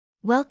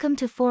Welcome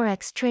to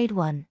Forex Trade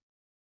 1.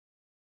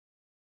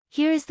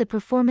 Here is the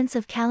performance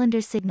of calendar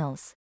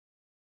signals.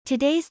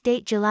 Today's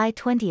date July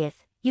 20th,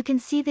 you can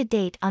see the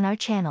date on our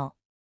channel.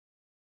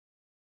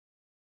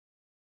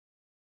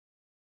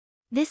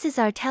 This is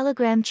our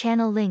Telegram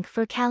channel link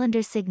for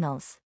calendar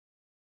signals.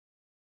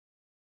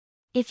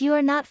 If you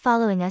are not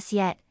following us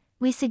yet,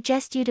 we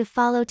suggest you to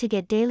follow to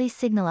get daily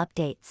signal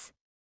updates.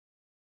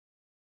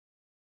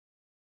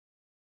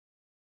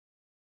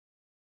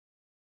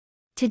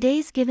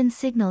 Today's given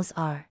signals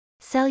are: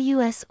 sell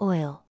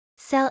USOIL,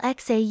 sell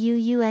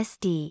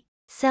XAUSD,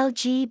 sell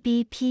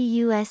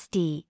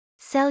GBPUSD,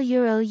 sell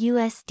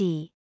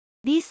EURUSD.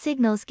 These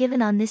signals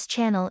given on this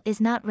channel is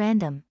not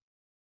random.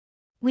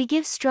 We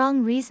give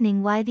strong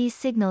reasoning why these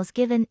signals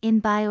given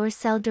in buy or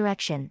sell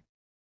direction.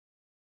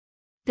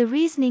 The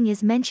reasoning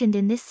is mentioned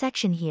in this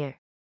section here.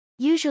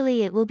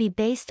 Usually it will be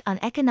based on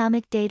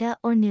economic data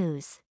or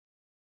news.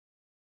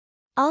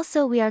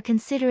 Also, we are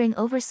considering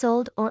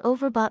oversold or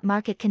overbought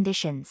market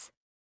conditions.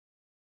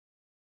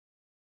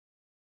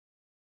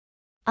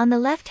 On the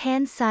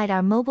left-hand side,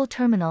 our mobile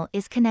terminal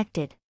is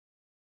connected.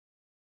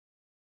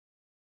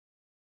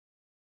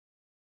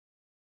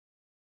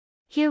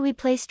 Here we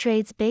place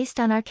trades based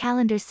on our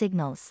calendar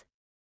signals.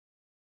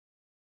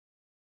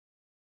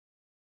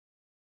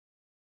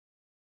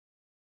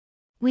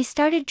 We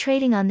started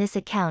trading on this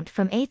account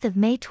from 8th of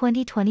May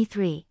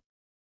 2023.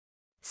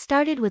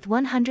 Started with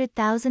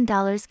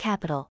 $100,000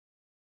 capital.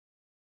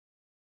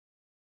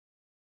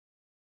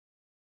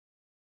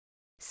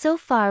 So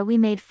far we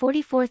made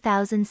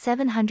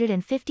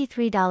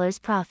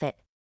 $44,753 profit.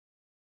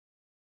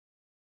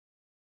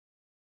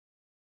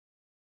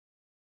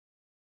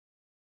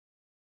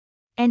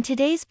 And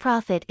today's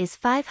profit is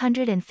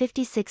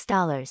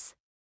 $556.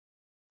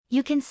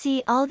 You can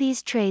see all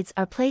these trades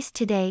are placed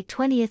today,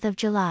 20th of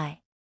July.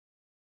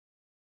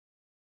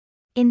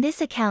 In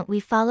this account we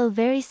follow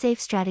very safe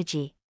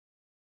strategy.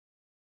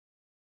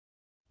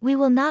 We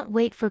will not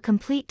wait for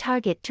complete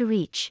target to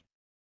reach.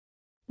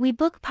 We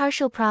book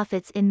partial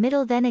profits in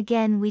middle, then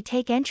again we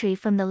take entry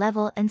from the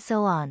level, and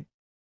so on.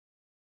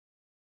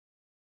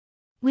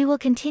 We will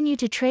continue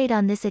to trade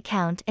on this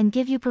account and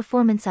give you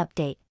performance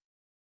update.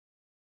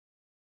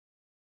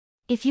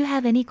 If you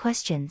have any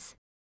questions,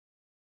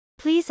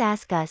 please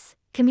ask us.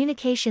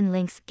 Communication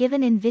links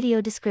given in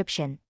video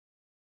description.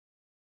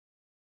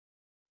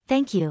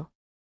 Thank you.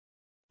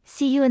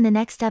 See you in the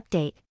next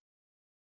update.